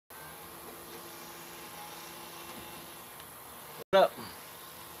Up.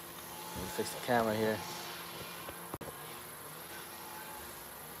 Let me fix the camera here.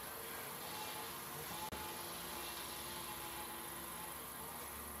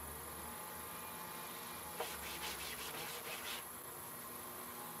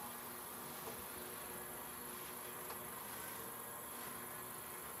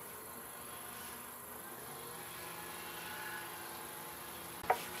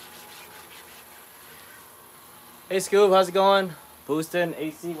 Hey Scoob, how's it going? Boostin',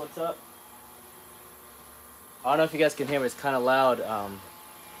 AC, what's up? I don't know if you guys can hear me, it's kind of loud.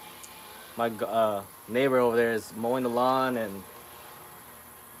 My neighbor over there is mowing the lawn, and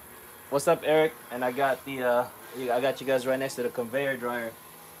what's up, Eric? And I got you guys right next to the conveyor dryer.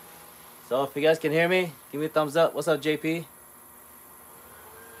 So if you guys can hear me, give me a thumbs up. What's up, JP?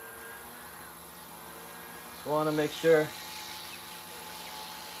 Just want to make sure.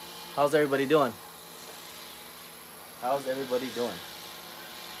 How's everybody doing? How's everybody doing?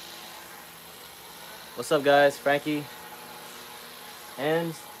 What's up, guys? Frankie,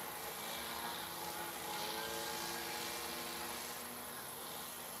 and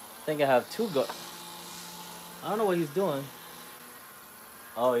I think I have two I don't know what he's doing.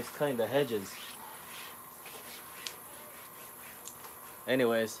 Oh, he's cutting the hedges.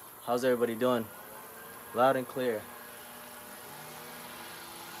 Anyways, how's everybody doing? Loud and clear.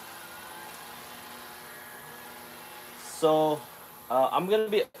 So, I'm gonna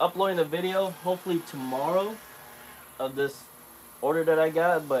be uploading the video hopefully tomorrow of this order that I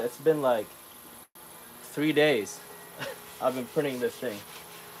got, but it's been like 3 days. I've been printing this thing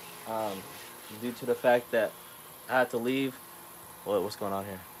due to the fact that I had to leave. What's going on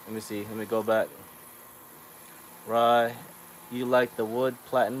here? Let me see. Let me go back. Right, you like the wood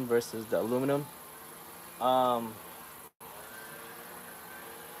platinum versus the aluminum? Do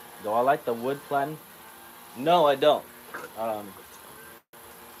I like the wood platinum? No, I don't.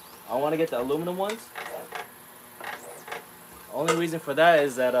 I want to get the aluminum ones. Only reason for that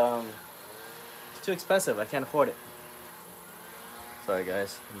is that it's too expensive. I can't afford it. Sorry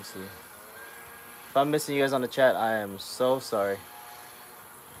guys. Let me see. If I'm missing you guys on the chat, I am so sorry.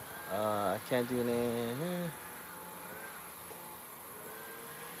 I can't do any.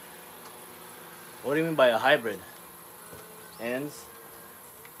 What do you mean by a hybrid? Ends.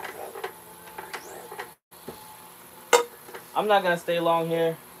 I'm not gonna stay long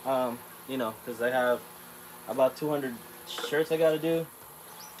here. You know, because I have about 200 shirts I gotta do.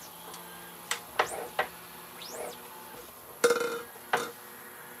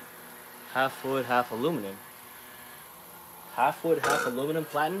 Half wood, half aluminum. Half wood, half aluminum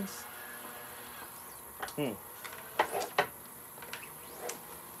platinums?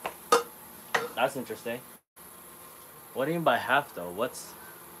 That's interesting. What do you mean by half though?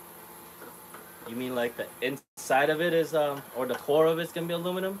 You mean like the inside of it is or the core of it's gonna be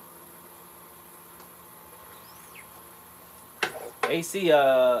aluminum? AC,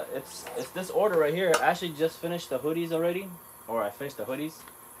 it's this order right here. I actually just finished the hoodies already, or I finished the hoodies,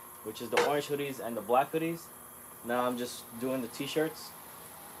 which is the orange hoodies and the black hoodies. Now I'm just doing the t-shirts.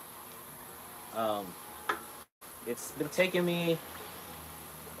 It's been taking me,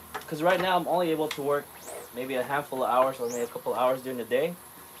 because right now I'm only able to work maybe a handful of hours or maybe a couple of hours during the day.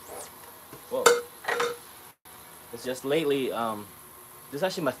 Whoa. It's just lately, this is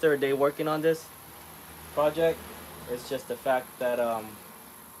actually my 3rd day working on this project. It's just the fact that,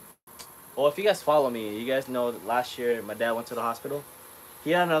 well, if you guys follow me, you guys know that last year my dad went to the hospital.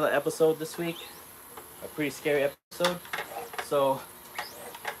 He had another episode this week, a pretty scary episode. So,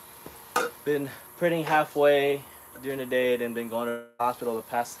 been printing halfway during the day, then been going to the hospital the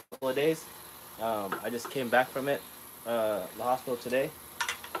past couple of days. I just came back from it, the hospital today.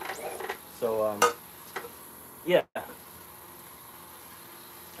 So, yeah.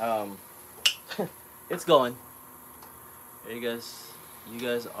 It's going. You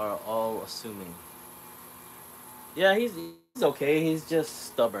guys are all assuming. Yeah, he's okay. He's just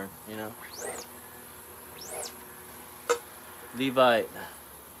stubborn, you know. Levite,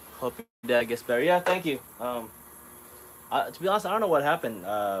 hope your dad gets better. Yeah, thank you. To be honest, I don't know what happened.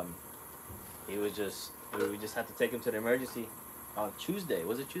 We just had to take him to the emergency on Tuesday.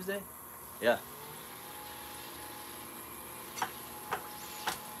 Was it Tuesday? Yeah.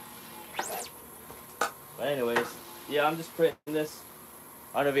 But anyways, yeah, I'm just printing this.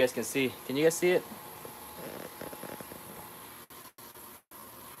 I don't know if you guys can see. Can you guys see it?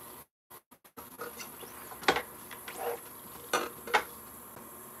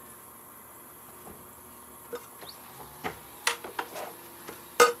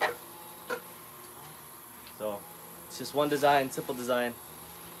 So, it's just one design, simple design.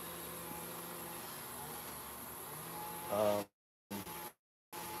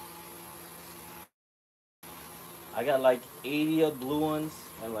 I got like 80 of blue ones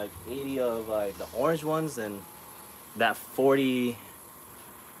and like 80 of like the orange ones, and that 40,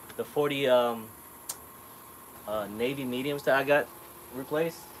 the 40 navy mediums that I got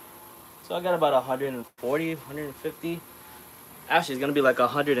replaced. So I got about 140, 150. Actually, it's gonna be like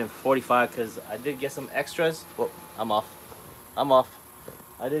 145 because I did get some extras. Well, I'm off. I'm off.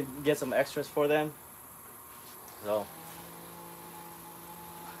 I did get some extras for them. So,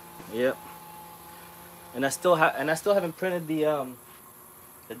 yep. And I still haven't printed the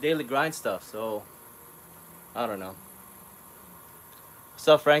daily grind stuff. So I don't know. What's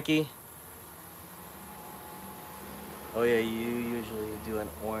up, Frankie? Oh yeah, you usually do an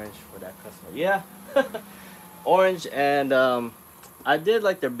orange for that customer. Yeah, orange, and I did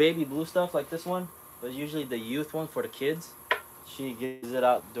like their baby blue stuff, like this one, but usually the youth one for the kids. She gives it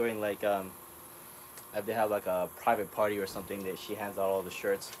out during like if they have like a private party or something, that she hands out all the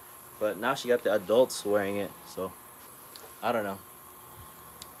shirts. But now she got the adults wearing it, so I don't know.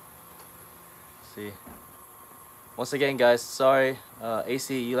 See. Once again, guys, sorry.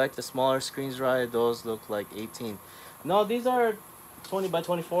 AC, you like the smaller screens, right? Those look like 18. No, these are 20 by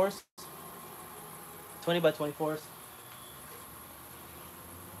 24s. 20 by 24s.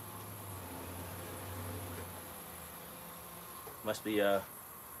 Must be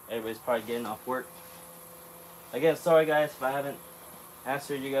everybody's probably getting off work. Again, sorry guys if I haven't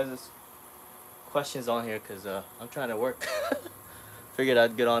answered you guys' questions on here, because I'm trying to work. Figured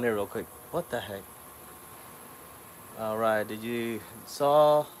I'd get on here real quick. What the heck? Alright, did you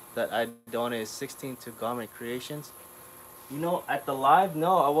saw that I donated 16 to Garment Creations? You know, at the live,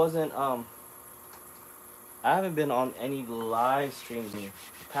 no, I wasn't I haven't been on any live streams in the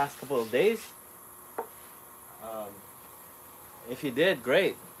past couple of days. Um, if you did,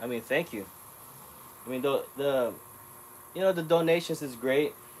 great. I mean, thank you. I mean, the you know, the donations is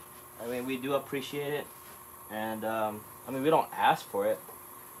great. I mean, we do appreciate it, and I mean, we don't ask for it.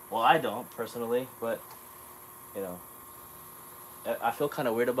 Well, I don't personally, but you know, I feel kind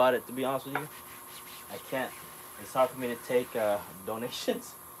of weird about it, to be honest with you. I can't. It's hard for me to take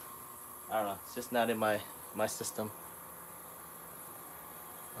donations. I don't know. It's just not in my system.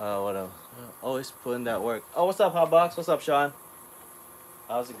 What else? Always putting that work. Oh, what's up, Hotbox? What's up, Sean?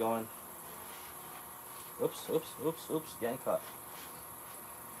 How's it going? Oops, oops, oops, oops. Getting caught.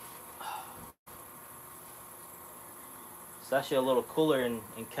 It's actually a little cooler in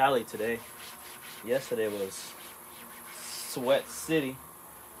Cali today. Yesterday was Sweat City.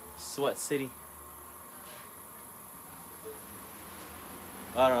 Sweat City.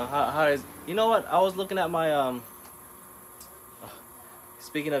 I don't know how is. You know what? I was looking at my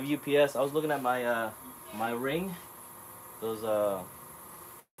Speaking of UPS, I was looking at my ring. Those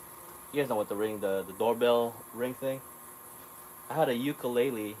you guys know what the ring, the doorbell ring thing. I had a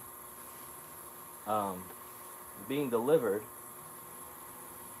ukulele um being delivered,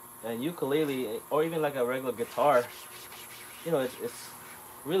 and ukulele, or even like a regular guitar, you know, it's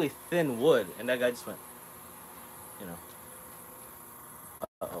really thin wood, and that guy just went, you know,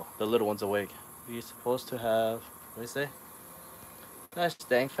 uh-oh, the little one's awake. You're supposed to have, what do you say? Gosh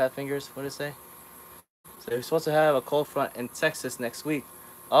dang, fat fingers, what do you say? So you're supposed to have a cold front in Texas next week.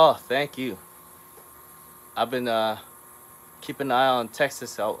 Oh, thank you. I've been keeping an eye on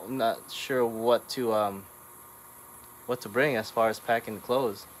Texas. So I'm not sure what to bring as far as packing the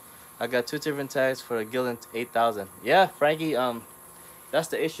clothes. I got 2 different tags for a Gildan 8000. Yeah, Frankie, that's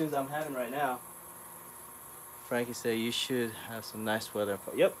the issues I'm having right now. Frankie said you should have some nice weather.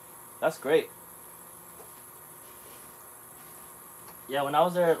 Yep, that's great. Yeah, when I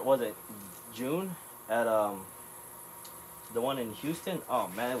was there, was it June at the one in Houston? Oh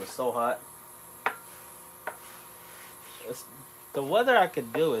man, it was so hot. It's, the weather I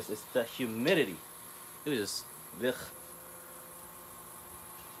could deal with. It's the humidity. It was just, ugh.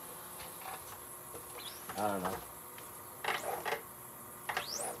 I don't know.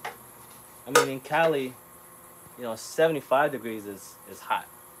 I mean, in Cali, you know, 75 degrees is hot.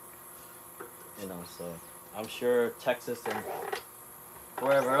 You know, so I'm sure Texas and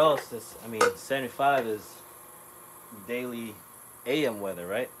wherever else is. I mean, 75 is daily AM weather,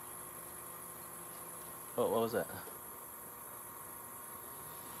 right? Oh, what was that?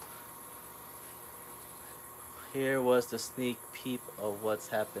 Here was the sneak peek of what's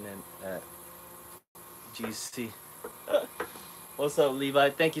happening at GC. What's up, Levi?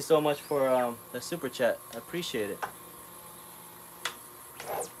 Thank you so much for the super chat. I appreciate it.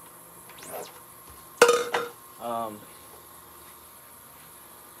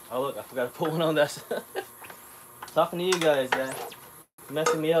 Oh look, I forgot to put one on that. Talking to you guys, man.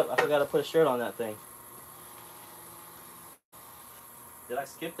 Messing me up. I forgot to put a shirt on that thing. Did I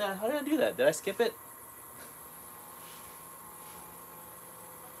skip that? How did I do that? Did I skip it?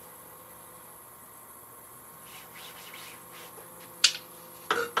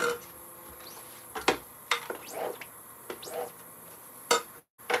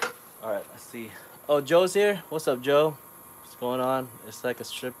 see. Oh, Joe's here. What's up, Joe? What's going on? It's like a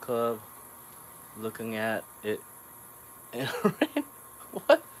strip club. Looking at it.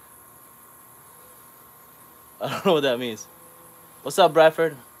 What? I don't know what that means. What's up,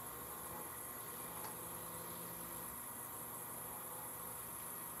 Bradford?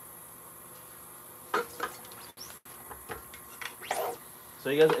 So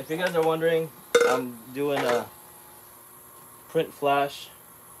you guys, if you guys are wondering, I'm doing a print flash,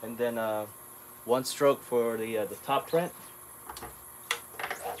 and then one stroke for the top print.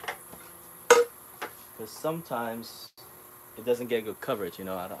 Because sometimes it doesn't get good coverage. You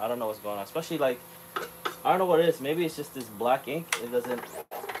know, I don't know what's going on. Especially like, I don't know what it is. Maybe it's just this black ink. It doesn't.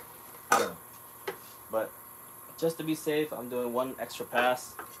 I don't know. But just to be safe, I'm doing one extra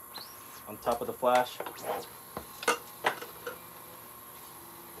pass on top of the flash.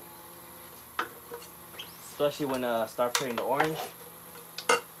 Especially when start printing the orange.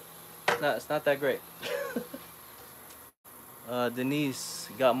 It's not that great. Denise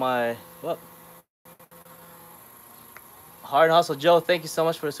got my Hard Hustle Joe. Thank you so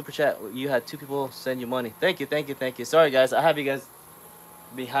much for the super chat. You had 2 people send you money. Thank you, thank you, thank you. Sorry guys, I have you guys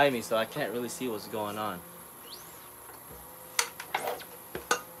behind me, so I can't really see what's going on.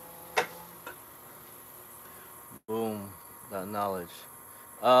 Boom, that knowledge.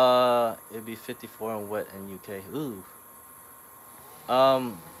 It'd be 54 and wet in UK. Ooh.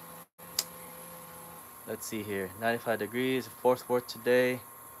 Let's see here. 95 degrees. Fourth today.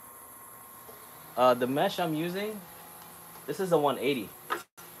 The mesh I'm using. This is a 180.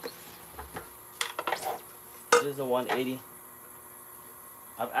 This is a 180.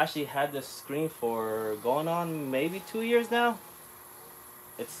 I've actually had this screen for going on maybe 2 years now.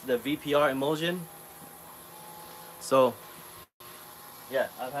 It's the VPR emulsion. So, yeah,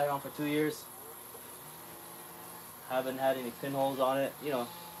 I've had it on for 2 years. Haven't had any pinholes on it, you know.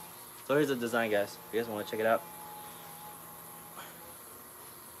 So here's the design, guys. If you guys want to check it out.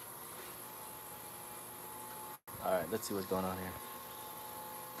 Alright, let's see what's going on here.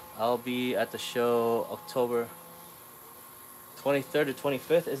 I'll be at the show October 23rd to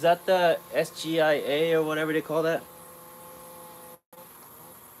 25th. Is that the SGIA or whatever they call that?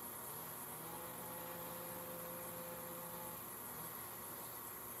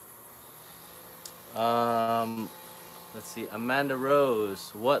 Let's see. Amanda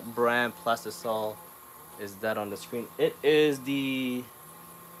Rose. What brand plastisol is that on the screen? It is the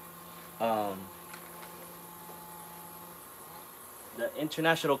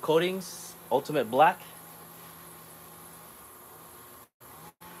International Coatings Ultimate Black.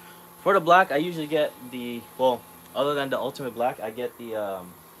 For the black, I usually get the, well, other than the Ultimate Black, I get the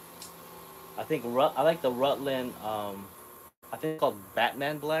I think I like the Rutland I think it's called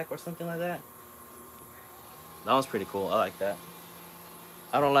Batman Black or something like that. That one's pretty cool. I like that.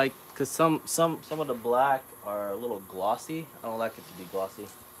 I don't like, cause some of the black are a little glossy. I don't like it to be glossy.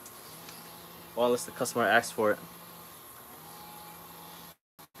 Well, unless the customer asks for it.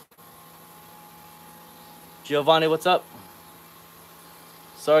 Giovanni, what's up?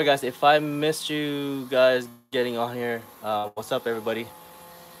 Sorry guys, if I missed you guys getting on here. What's up, everybody?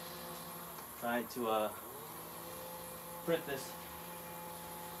 Trying to print this.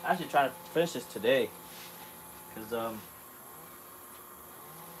 Actually, trying to finish this today, cause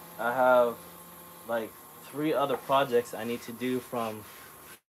I have like 3 other projects I need to do from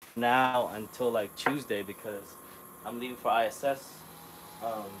now until like Tuesday, because I'm leaving for ISS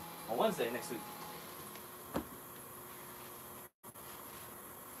on Wednesday next week.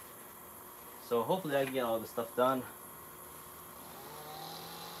 So hopefully I can get all this stuff done.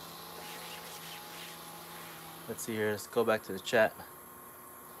 Let's see here. Let's go back to the chat.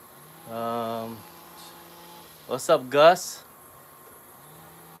 What's up, Gus?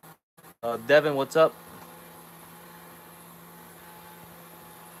 Devin, what's up?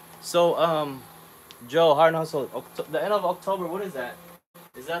 So, Joe, Hard Hustle, the end of October, what is that?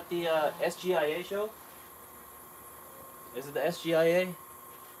 Is that the SGIA show? Is it the SGIA?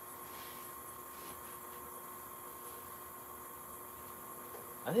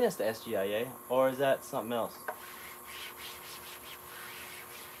 I think that's the SGIA, or is that something else?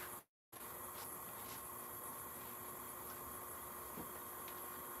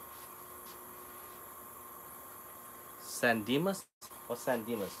 San Dimas? What's San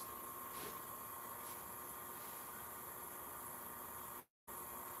Dimas?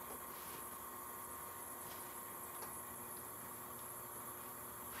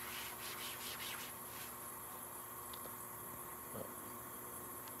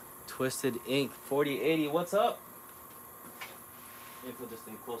 Twisted Ink 4080, what's up? Let me put this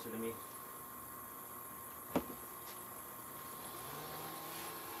thing closer to me.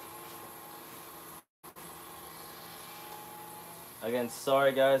 Again,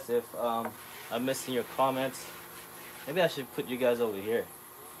 sorry guys if I'm missing your comments. Maybe I should put you guys over here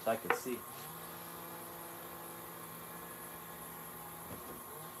so I can see.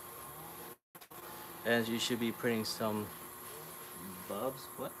 And you should be printing some bubs.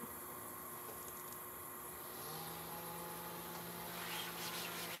 What?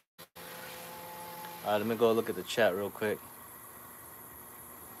 Alright, let me go look at the chat real quick.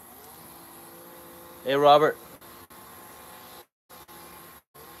 Hey Robert.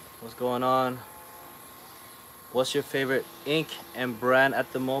 What's going on? What's your favorite ink and brand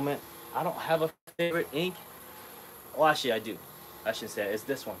at the moment? I don't have a favorite ink. Oh, actually I do. I should say it. It's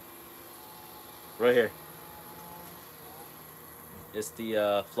this one. Right here. It's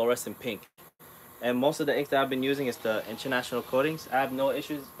the fluorescent pink. And most of the ink that I've been using is the international coatings. I have no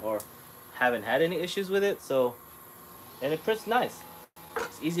issues or haven't had any issues with it. So, and it prints nice.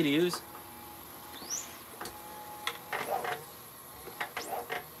 It's easy to use.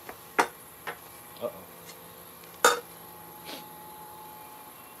 Uh-oh.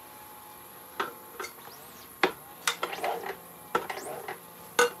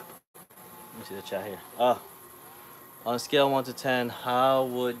 Let me see the chat here. On a scale of 1 to 10, how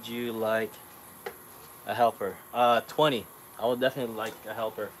would you like a helper? 20. I would definitely like a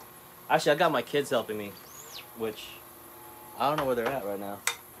helper. Actually, I got my kids helping me, which I don't know where they're at right now.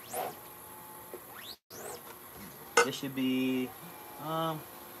 This should be, I'm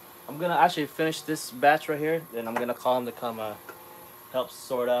gonna actually finish this batch right here, then I'm gonna call them to come help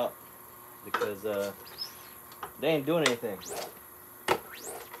sort out because they ain't doing anything.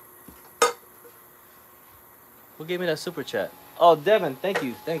 Who gave me that super chat? Oh, Devin, thank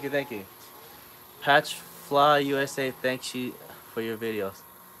you. Patch Fly USA, thanks you for your videos.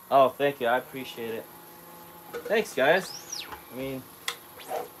 Oh, thank you, I appreciate it. Thanks, guys. I mean,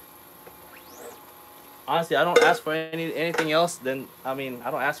 honestly, I don't ask for anything else. Then I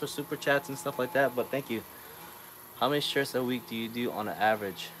don't ask for super chats and stuff like that. But thank you. How many shirts a week do you do on an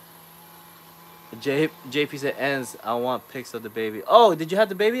average? JP said ends. I want pics of the baby. Oh, did you have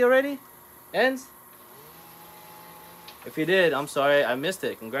the baby already? Ends. If you did, I'm sorry, I missed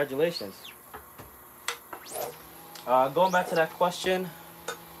it. Congratulations. Going back to that question,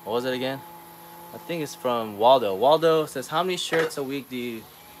 what was it again? I think it's from Waldo. Waldo says, how many shirts a week do you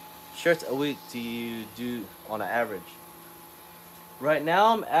do on an average? Right now,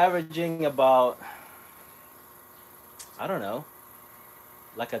 I'm averaging about, I don't know,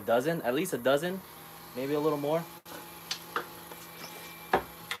 like a dozen, at least a dozen, maybe a little more.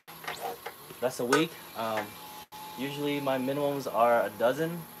 That's a week. Usually my minimums are a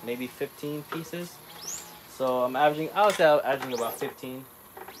dozen, maybe 15 pieces. So I would say I'm averaging about 15.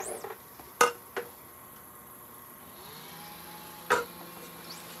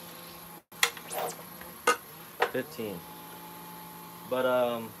 But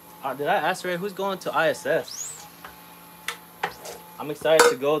did I ask her who's going to ISS? I'm excited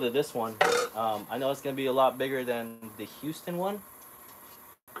to go to this one. I know it's gonna be a lot bigger than the Houston one,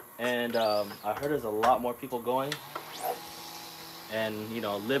 and I heard there's a lot more people going. And you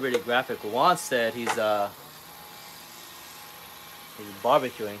know, Liberty Graphic Juan said he's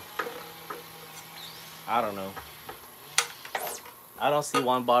barbecuing. I don't know. I don't see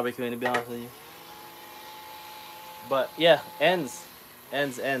Juan barbecuing, to be honest with you. But yeah, ends.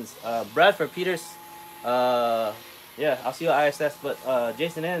 Bradford Peters. Yeah, I'll see you at ISS. But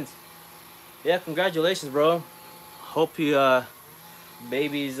Jason ends. Yeah, congratulations, bro. Hope you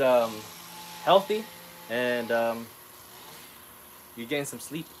baby's healthy and you're getting some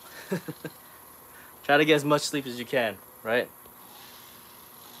sleep. Try to get as much sleep as you can, right?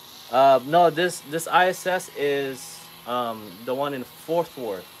 No, this ISS is the one in Fort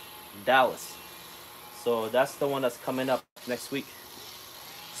Worth, Dallas. So that's the one that's coming up next week.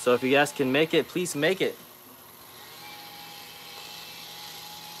 So if you guys can make it, please make it.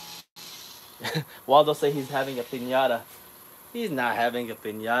 Waldo say he's having a piñata. He's not having a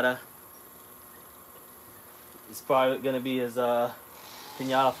piñata. It's probably gonna be his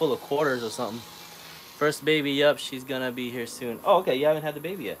piñata full of quarters or something. First baby up, she's gonna be here soon. Oh, okay, you haven't had the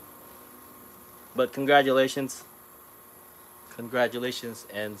baby yet. But congratulations. Congratulations,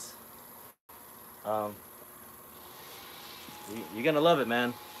 ends. You're gonna love it,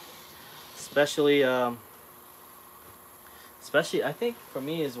 man. Especially I think for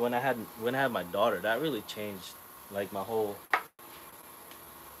me is when I had my daughter. That really changed like my whole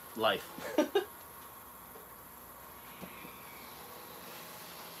life.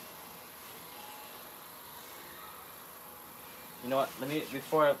 You know what?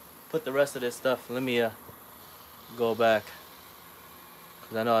 Before I put the rest of this stuff, let me go back,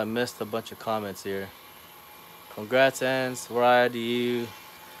 because I know I missed a bunch of comments here. Congrats, Ans. Ryan, do you?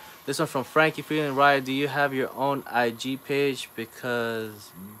 This one from Frankie Freeland. Ryan, do you have your own IG page?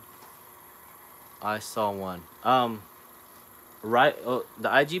 Because I saw one. Right. Oh,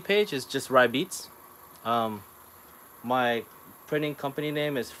 the IG page is just RhyBeats. Um, my printing company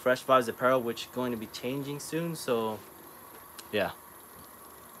name is Fresh Vibes Apparel, which is going to be changing soon. So, yeah.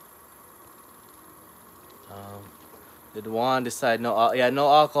 Um, did Juan decide no? Yeah,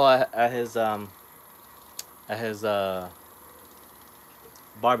 no alcohol at his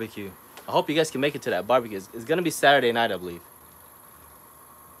barbecue. I hope you guys can make it to that barbecue. It's gonna be Saturday night, I believe.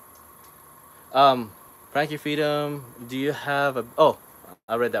 Um, Frankie Freedom, do you have a? Oh,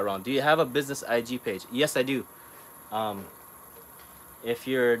 I read that wrong. Do you have a business IG page? Yes, I do. Um, if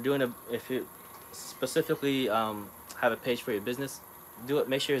you're doing if you specifically have a page for your business, do it.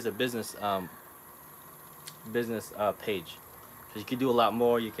 Make sure it's a business page, because you can do a lot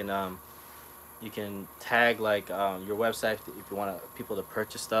more. You can tag like your website if you want people to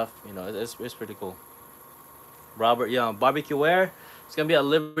purchase stuff. You know, it's pretty cool. Robert Young, barbecue wear. It's gonna be at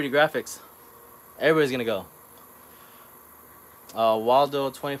Liberty Graphics. Everybody's gonna go. Waldo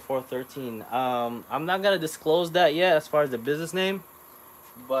 2413. I'm not gonna disclose that yet as far as the business name,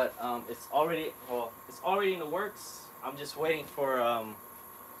 but it's already in the works. I'm just waiting for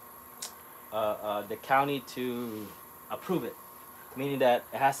the county to approve it, meaning that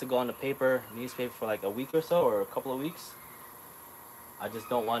it has to go on the newspaper for like a week or so, or a couple of weeks. I just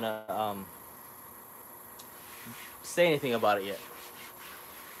don't want to say anything about it yet.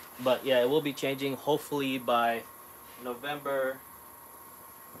 But yeah, it will be changing hopefully by November.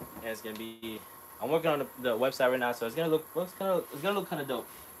 And it's gonna be. I'm working on the website right now, so it's gonna look kind of dope.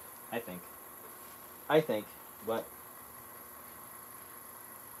 I think. But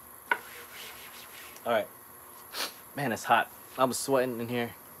all right, man, it's hot. I'm sweating in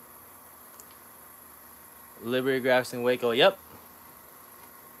here. Liberty Graphics in Waco. Yep.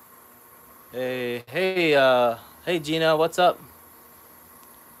 Hey, Gina, what's up?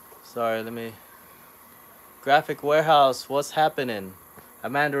 Sorry, let me. Graphic Warehouse, what's happening?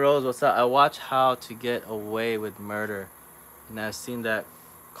 Amanda Rose, what's up? I watched How to Get Away with Murder, and I've seen that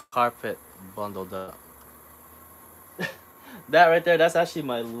carpet bundled up. That right there, that's actually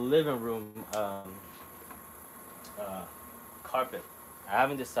my living room uh, carpet. I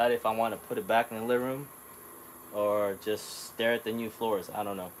haven't decided if I want to put it back in the living room or just stare at the new floors. I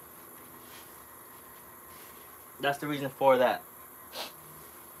don't know. That's the reason for that.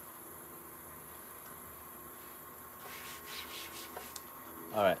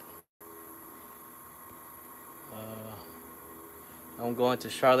 All right. I'm going to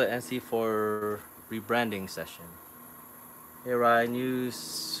Charlotte, NC for rebranding session. Hey Ryan, new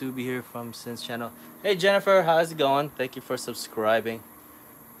Subi here from Sin's channel. Hey Jennifer, how's it going? Thank you for subscribing.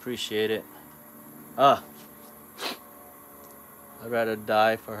 Appreciate it. Ah, I'd rather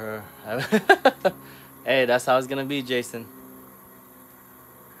die for her. Hey, that's how it's gonna be, Jason.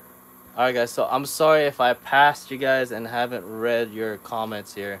 Alright guys, so I'm sorry if I passed you guys and haven't read your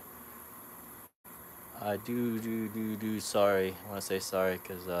comments here. I do sorry. I wanna say sorry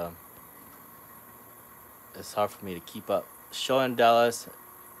because it's hard for me to keep up. Show in Dallas.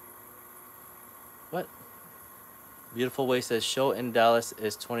 What? Beautiful Way says show in Dallas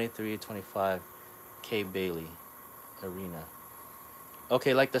is 2325 K Bailey Arena.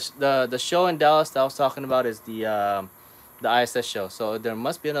 Okay, like the show in Dallas that I was talking about is the ISS show. So there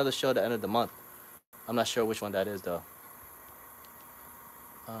must be another show at the end of the month. I'm not sure which one that is though.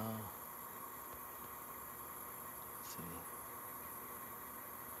 Let's see.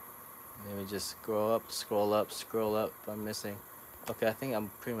 Let me just scroll up. I'm missing. Okay, I think I'm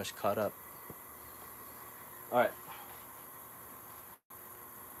pretty much caught up. All right.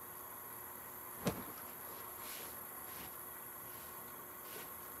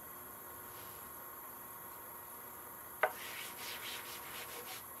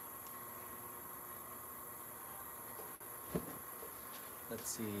 Let's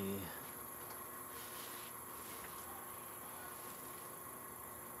see.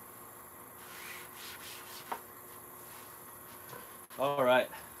 All right.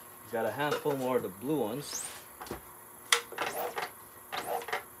 Got a handful more of the blue ones.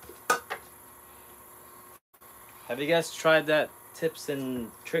 Have you guys tried that tips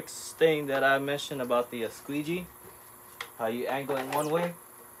and tricks thing that I mentioned about the squeegee? How you angle it one way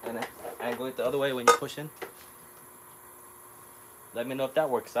and angle it the other way when you push in? Let me know if that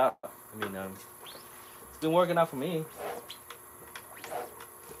works out. I mean, it's been working out for me.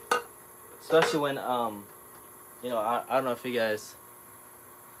 Especially when, you know, I don't know if you guys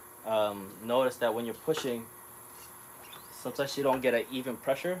notice that when you're pushing, sometimes you don't get an even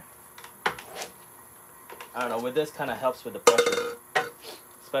pressure. I don't know, with this kind of helps with the pressure,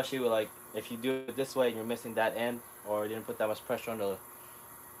 especially with like if you do it this way and you're missing that end or you didn't put that much pressure on the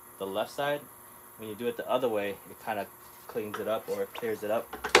left side. When you do it the other way, it kind of cleans it up or it clears it up.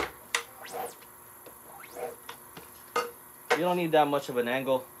 You don't need that much of an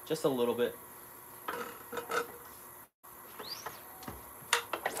angle, just a little bit.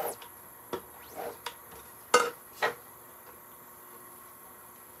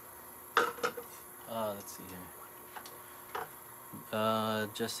 Let's see here.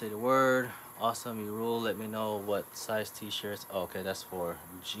 Just say the word. Awesome, you rule. Let me know what size t-shirts. Oh, okay, that's for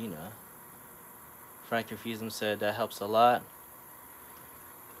Gina. Frank Refusum said that helps a lot.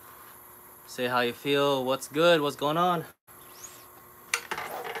 Say how you feel. What's good? What's going on?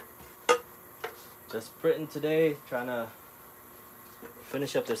 Just printing today, trying to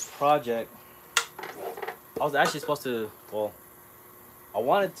finish up this project. I was actually supposed to, well, I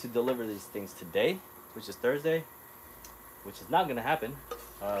wanted to deliver these things today, which is Thursday, which is not gonna happen.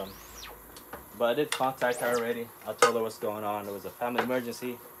 But I did contact her already. I told her what's going on. It was a family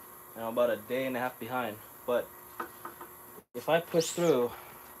emergency, and I'm about a day and a half behind. But if I push through,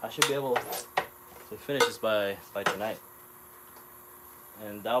 I should be able to finish this by tonight.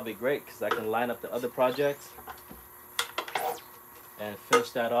 And that'll be great because I can line up the other projects and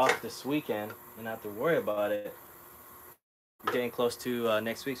finish that off this weekend and not have to worry about it. We're getting close to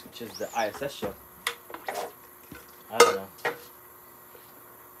next week's, which is the ISS show. I don't know.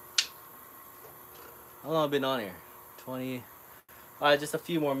 How long have I been on here? 20. Alright, just a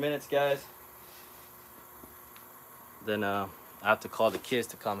few more minutes, guys. Then I have to call the kids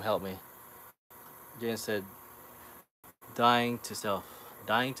to come help me. Jen said, dying to self.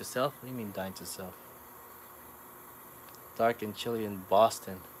 Dying to self? What do you mean dying to self? Dark and chilly in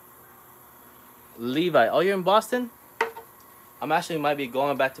Boston. Levi, oh, you're in Boston? I'm actually might be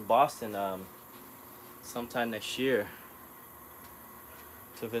going back to Boston sometime next year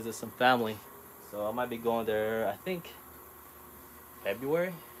to visit some family. So I might be going there, I think,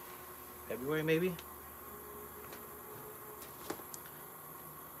 February maybe.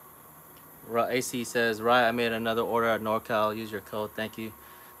 AC says, right, I made another order at NorCal. Use your code. Thank you.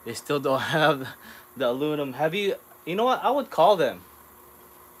 They still don't have the aluminum. Have you? You know what? I would call them.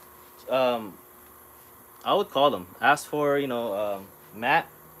 I would call them. Ask for, Matt.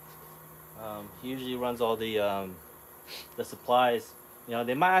 He usually runs all the supplies. You know,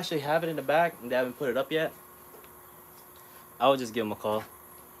 they might actually have it in the back and they haven't put it up yet. I would just give them a call,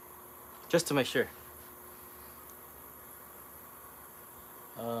 just to make sure.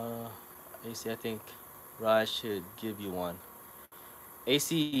 AC, I think Raj should give you one.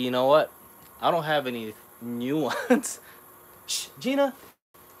 AC, you know what? I don't have any new ones. Shh, Gina.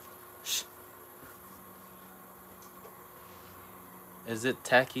 Shh. Is it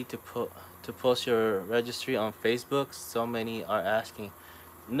tacky to post your registry on Facebook? So many are asking.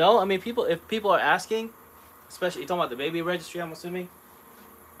 No, I mean, if people are asking, especially you talking about the baby registry, I'm assuming.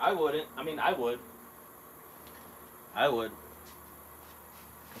 I wouldn't. I mean, I would.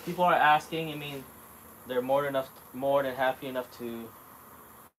 If people are asking, I mean, they're more than happy enough to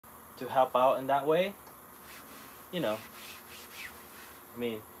help out in that way. You know. I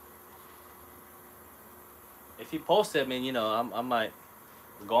mean, if you post it, I mean, I might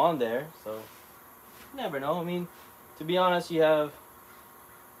go on there. So you never know. I mean, to be honest, you have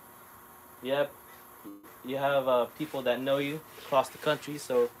people that know you across the country,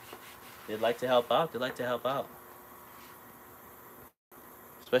 so they'd like to help out.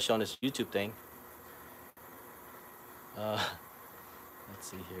 Especially on this YouTube thing. Let's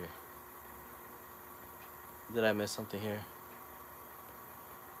see here. Did I miss something here?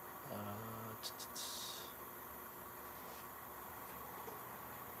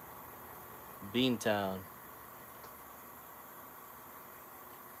 Beantown.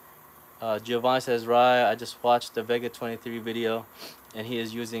 Giovanni says, Rye, I just watched the Vega 23 video and he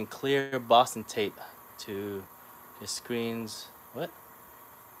is using clear Boston tape to his screens. What?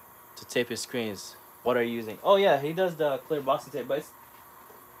 To tape his screens. What are you using? Oh yeah, he does the clear Boston tape, but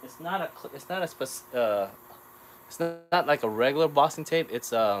it's not like a regular Boston tape.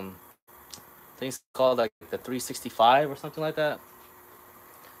 It's I think it's called like the 365 or something like that.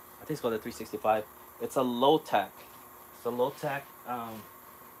 I think it's called the 365. It's a low tack. It's a low tack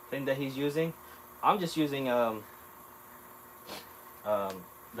thing that he's using. I'm just using the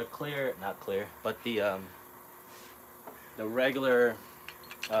clear, not clear, but the regular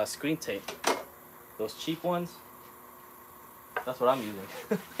screen tape. Those cheap ones. That's what I'm using.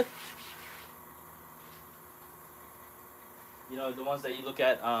 You know, the ones that you look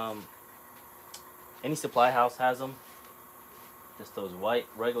at, any supply house has them. Just those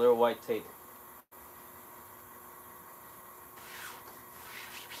regular white tape.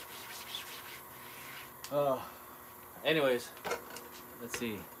 Anyways, let's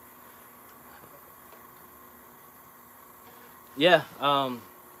see. Yeah. The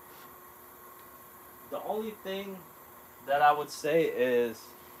only thing that I would say is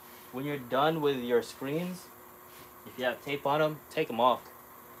when you're done with your screens, if you have tape on them, take them off.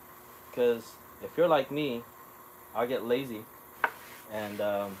 Because if you're like me, I'll get lazy and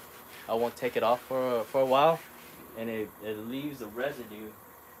I won't take it off for a while, and it leaves a residue,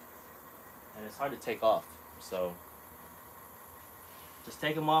 and it's hard to take off. So just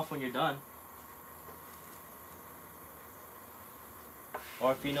take them off when you're done.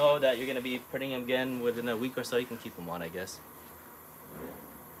 Or if you know that you're gonna be printing them again within a week or so, you can keep them on, I guess.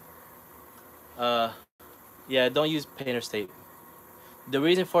 Yeah, don't use painter's tape. The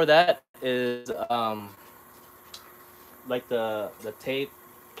reason for that is like the tape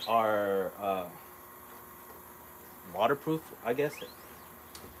are waterproof, I guess,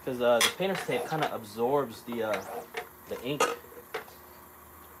 because the painter's tape kind of absorbs the ink,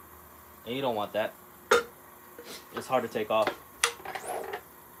 and you don't want that. It's hard to take off.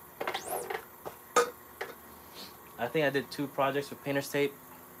 I think I did 2 projects with painter's tape.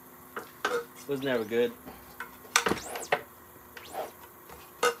 It was never good.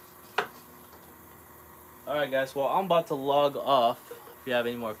 Alright guys, well I'm about to log off. If you have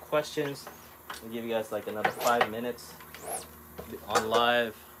any more questions, I'll give you guys like another 5 minutes on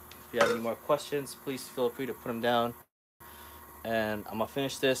live. If you have any more questions, please feel free to put them down. And I'm gonna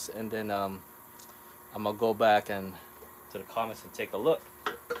finish this, and then I'm gonna go back and to the comments and take a look.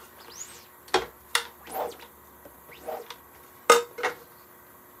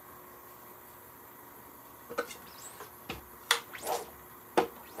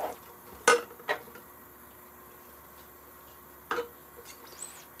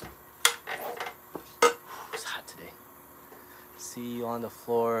 It's hot today. See you on the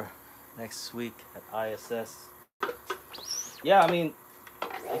floor next week at ISS. Yeah, I mean,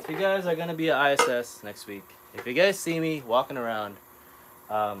 if you guys are gonna be at ISS next week, if you guys see me walking around,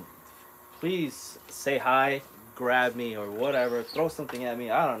 please say hi, grab me or whatever, throw something at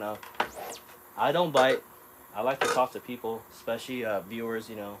me. I don't know. I don't bite. I like to talk to people, especially viewers,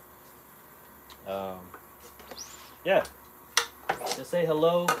 you know. Yeah, just say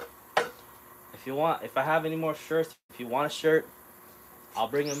hello. If you want, if I have any more shirts, if you want a shirt, I'll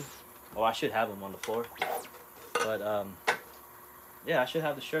bring them. Oh, I should have them on the floor. But yeah, I should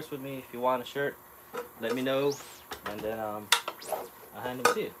have the shirts with me. If you want a shirt, let me know, and then I'll hand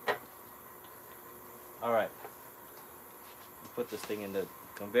them to you. All right. Put this thing in the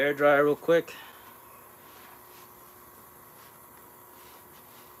conveyor dryer real quick.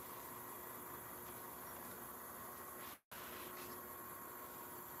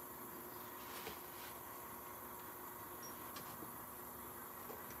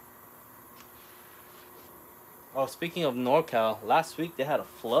 Oh, speaking of NorCal, last week they had a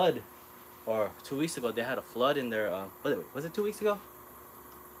flood, or 2 weeks ago they had a flood in their. Was it 2 weeks ago?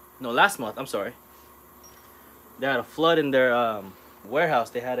 No, last month. I'm sorry. They had a flood in their warehouse.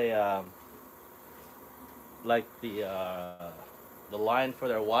 They had a like the line for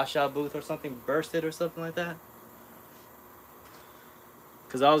their washout booth or something bursted or something like that.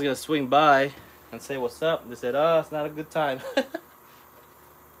 Cause I was gonna swing by and say what's up. They said, "Oh, it's not a good time."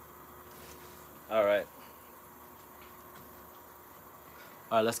 All right.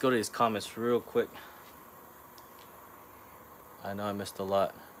 All right, let's go to these comments real quick. I know I missed a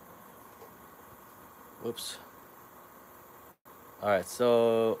lot. Whoops. All right,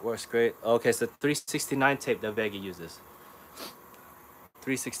 so works great. Okay, it's the 369 tape that Vega uses.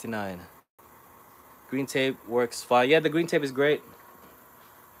 369. Green tape works fine. Yeah, the green tape is great.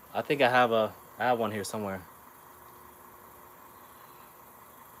 I think I have one here somewhere.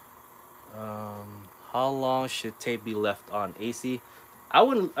 How long should tape be left on AC? I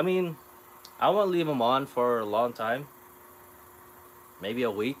wouldn't leave them on for a long time. Maybe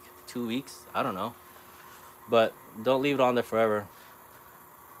a week, 2 weeks, I don't know. But don't leave it on there forever.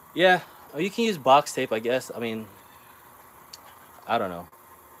 Yeah, you can use box tape, I guess. I mean, I don't know.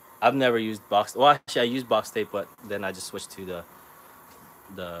 I've never used box. Well, actually, I use box tape, but then I just switched to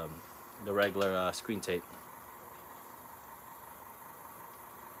the regular screen tape.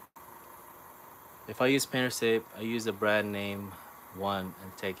 If I use painter's tape, I use the brand name one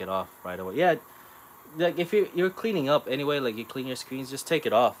and take it off right away. Yeah, like if you're cleaning up anyway, like you clean your screens, just take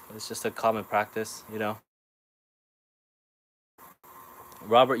it off. It's just a common practice, you know.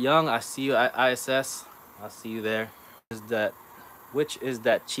 Robert Young, I see you at ISS. I'll see you there. Which is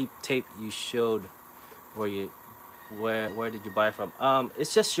that cheap tape you showed? Where did you buy it from?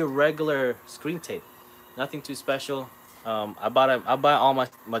 It's just your regular screen tape. Nothing too special. I buy all my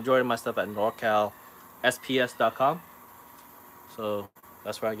majority of my stuff at NorCal. sps.com. So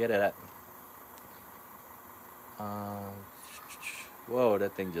that's where I get it at. Um, Whoa,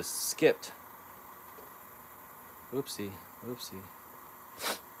 that thing just skipped. Oopsie, oopsie.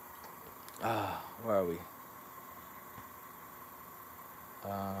 Where are we?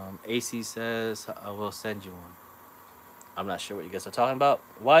 AC says I will send you one. I'm not sure what you guys are talking about.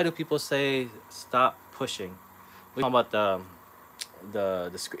 Why do people say stop pushing? We talking about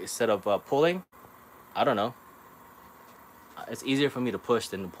instead of pulling. I don't know. It's easier for me to push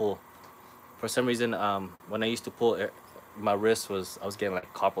than to pull. For some reason, when I used to pull, my wrist I was getting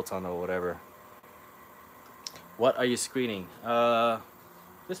like carpal tunnel or whatever. What are you screening?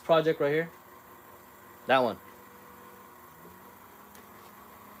 This project right here. That one.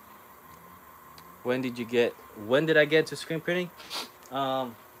 When did I get into screen printing?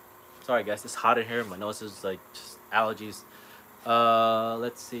 Sorry guys, it's hot in here. My nose is like just allergies.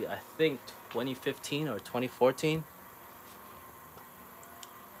 Let's see. I think 2015 or 2014.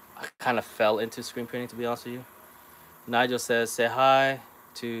 I kind of fell into screen printing, to be honest with you. Nigel says, say hi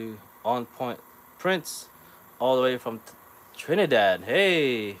to On Point Prince, all the way from Trinidad.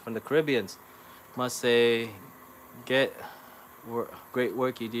 Hey, from the Caribbeans. Must say, great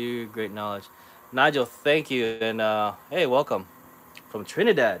work you do, great knowledge. Nigel, thank you, and hey, welcome from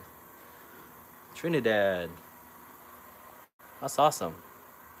Trinidad. Trinidad. That's awesome.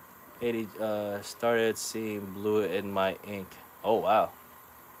 80 started seeing blue in my ink. Oh wow.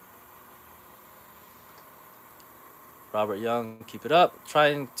 Robert Young, keep it up.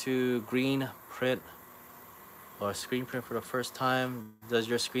 Trying to green print or screen print for the first time. Does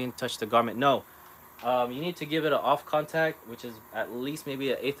your screen touch the garment? No. You need to give it an off contact, which is at least maybe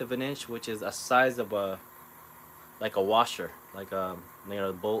 1/8 of an inch, which is a size of like a washer, like the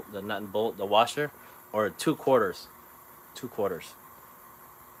bolt, the nut and bolt, the washer, or 2/4. 2/4.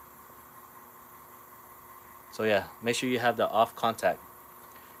 So yeah, make sure you have the off contact,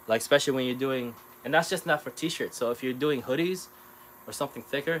 like especially when you're doing. And that's just not for t-shirts. So if you're doing hoodies or something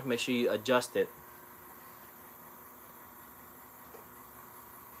thicker, make sure you adjust it.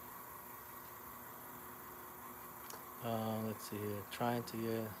 Let's see here. Trying to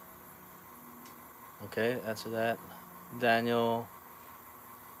get. Okay, answer that. Daniel.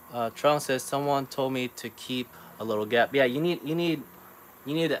 Trump says someone told me to keep a little gap. Yeah, you need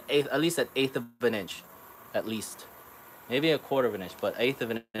at least 1/8 of an inch, at least. Maybe 1/4 of an inch, but 1/8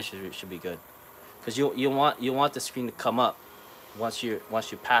 of an inch should be good. Because you want the screen to come up once you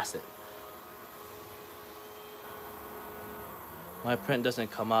pass it. My print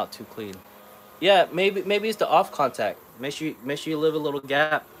doesn't come out too clean. Yeah, maybe it's the off contact. Make sure you leave a little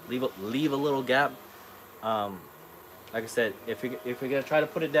gap. Leave a little gap. Like I said, if you're gonna try to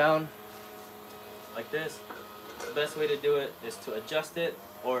put it down like this, the best way to do it is to adjust it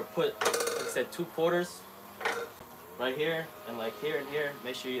or put, like I said, 2/4 right here and like here and here.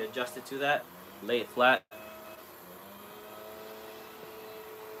 Make sure you adjust it to that. Lay it flat.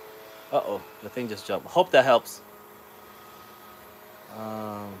 Uh-oh, the thing just jumped. Hope that helps.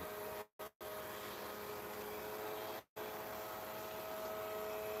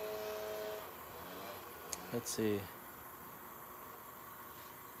 Let's see.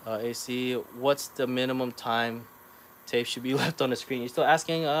 AC, what's the minimum time tape should be left on the screen? You're still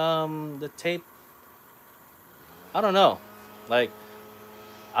asking the tape? I don't know. Like,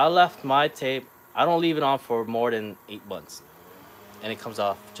 I left my tape. I don't leave it on for more than 8 months, and it comes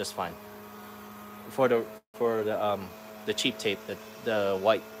off just fine. For the cheap tape, the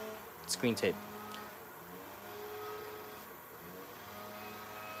white screen tape.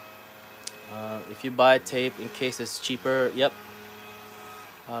 If you buy tape in case it's cheaper, yep.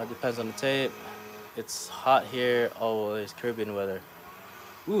 Depends on the tape. It's hot here. Oh, it's Caribbean weather.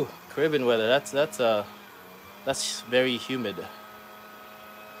 Ooh, Caribbean weather. That's very humid.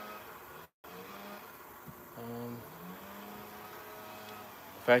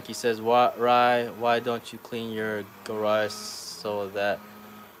 Frankie says, why don't you clean your garage so that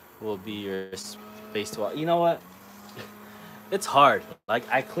will be your space to walk? You know what? It's hard. Like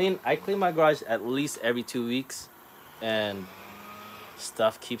I clean my garage at least every 2 weeks, and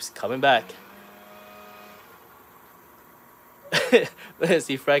stuff keeps coming back.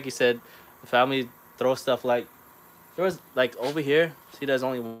 See, Frankie said the family throw stuff like there was like over here. See, there's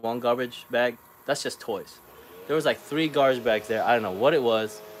only one garbage bag. That's just toys. There was like 3 garbage bags there. I don't know what it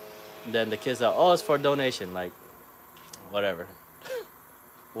was. And then the kids are, oh, it's for donation. Like, whatever.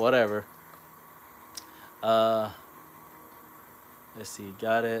 Whatever. Let's see.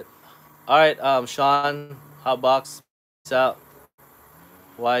 Got it. All right, Sean, Hotbox, peace out.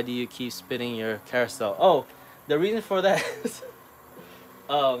 Why do you keep spinning your carousel? Oh, the reason for that is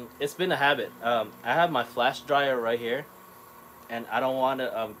It's been a habit. I have my flash dryer right here, and I don't want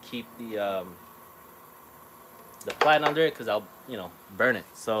to keep the plant under it because I'll burn it.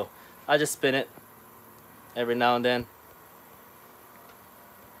 So I just spin it every now and then.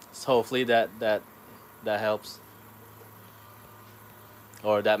 So hopefully that helps,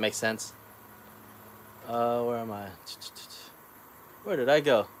 or that makes sense. Where am I? Where did I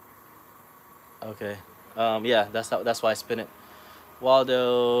go? Okay. Yeah, that's why I spin it.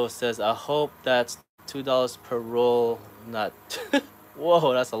 Waldo says, I hope that's $2 per roll. Not.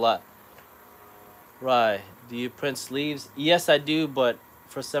 Whoa, that's a lot. Right. Do you print sleeves? Yes, I do, but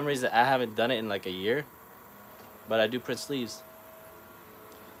for some reason I haven't done it in like a year. But I do print sleeves.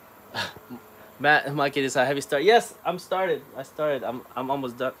 Matt, my kid is a heavy start. Yes, I'm started. I started. I'm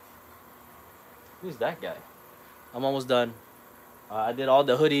almost done. Who's that guy? I'm almost done. I did all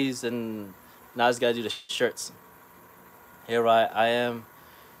the hoodies, and now I just gotta do the shirts. Here I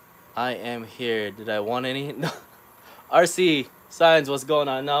am here. Did I want any? No. RC Signs, what's going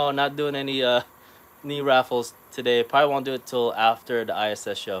on? No, not doing any knee raffles today. Probably won't do it till after the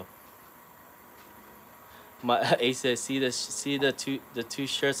ISS show. My Ace says, see the two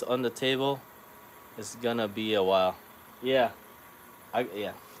shirts on the table. It's gonna be a while. Yeah,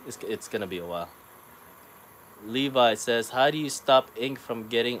 yeah. It's gonna be a while. Levi says, how do you stop ink from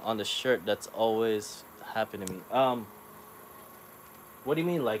getting on the shirt? That's always happened to me. What do you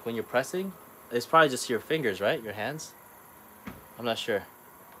mean, like when you're pressing? It's probably just your fingers, right? Your hands? I'm not sure.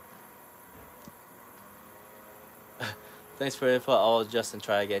 Thanks for the info. I'll adjust and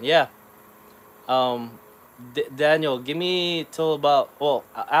try again. Yeah. Daniel, give me till about, well,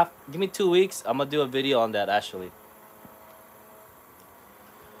 give me 2 weeks. I'm gonna do a video on that actually.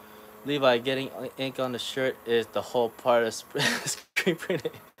 Levi, getting ink on the shirt is the whole part of screen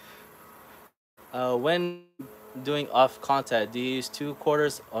printing. When doing off contact, do you use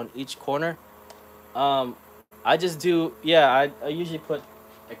 2/4 on each corner? I just do, yeah, I usually put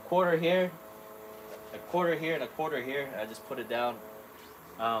a quarter here, a quarter here, and a quarter here. I just put it down.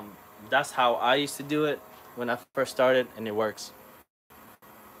 That's how I used to do it when I first started, and it works.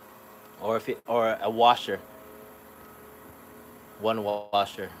 Or or a washer, one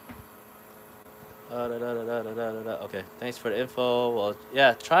washer. Okay, thanks for the info. Well,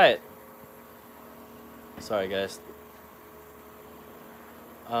 yeah, try it. Sorry, guys.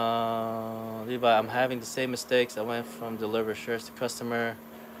 Levi, I'm having the same mistakes. I went from deliver shirts to customer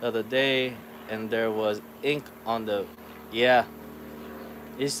the other day, and there was ink on the. Yeah.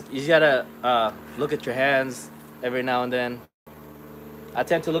 You gotta look at your hands every now and then. I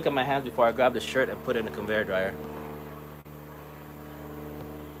tend to look at my hands before I grab the shirt and put it in the conveyor dryer.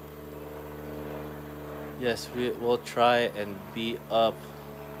 Yes, we'll try and be up.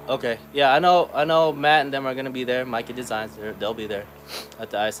 Okay, yeah, I know Matt and them are gonna be there. Mikey Designs, they'll be there at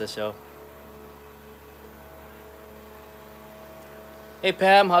the ISS show. Hey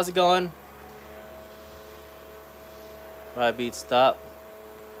Pam, how's it going? RhyBeats, stop.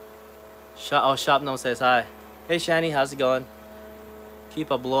 Shop No says hi. Hey Shani, how's it going?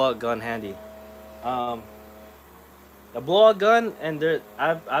 Keep a blowout gun handy. A blowout gun, and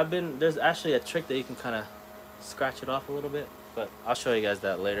there's actually a trick that you can kind of scratch it off a little bit, but I'll show you guys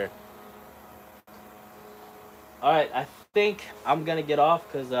that later. All right, I think I'm gonna get off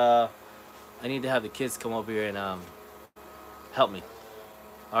because I need to have the kids come over here and help me.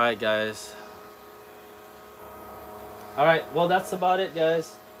 All right, guys. All right, well that's about it,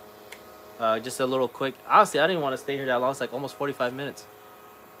 guys. Just a little quick. Honestly, I didn't want to stay here that long. It's like almost 45 minutes.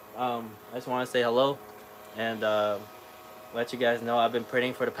 I just want to say hello and let you guys know I've been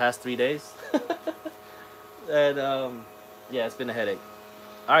printing for the past 3 days. And yeah, it's been a headache.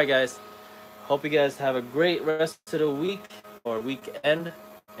 All right, guys. Hope you guys have a great rest of the week or weekend.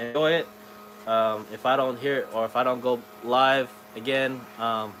 Enjoy it. If I don't hear or if I don't go live again,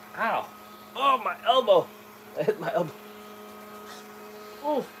 ow! Oh, my elbow! I hit my elbow.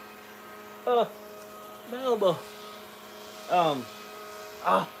 Oh, my elbow.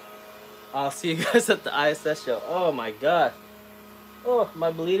 I'll see you guys at the ISS show. Oh my god. Oh,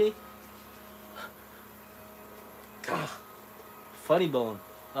 my bleeding. Funny bone.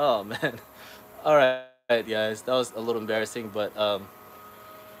 Oh man. All right, guys. That was a little embarrassing, but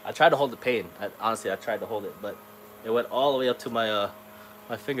I tried to hold the pain. Honestly, I tried to hold it, but it went all the way up to my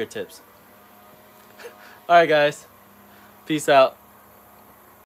my fingertips. All right, guys. Peace out.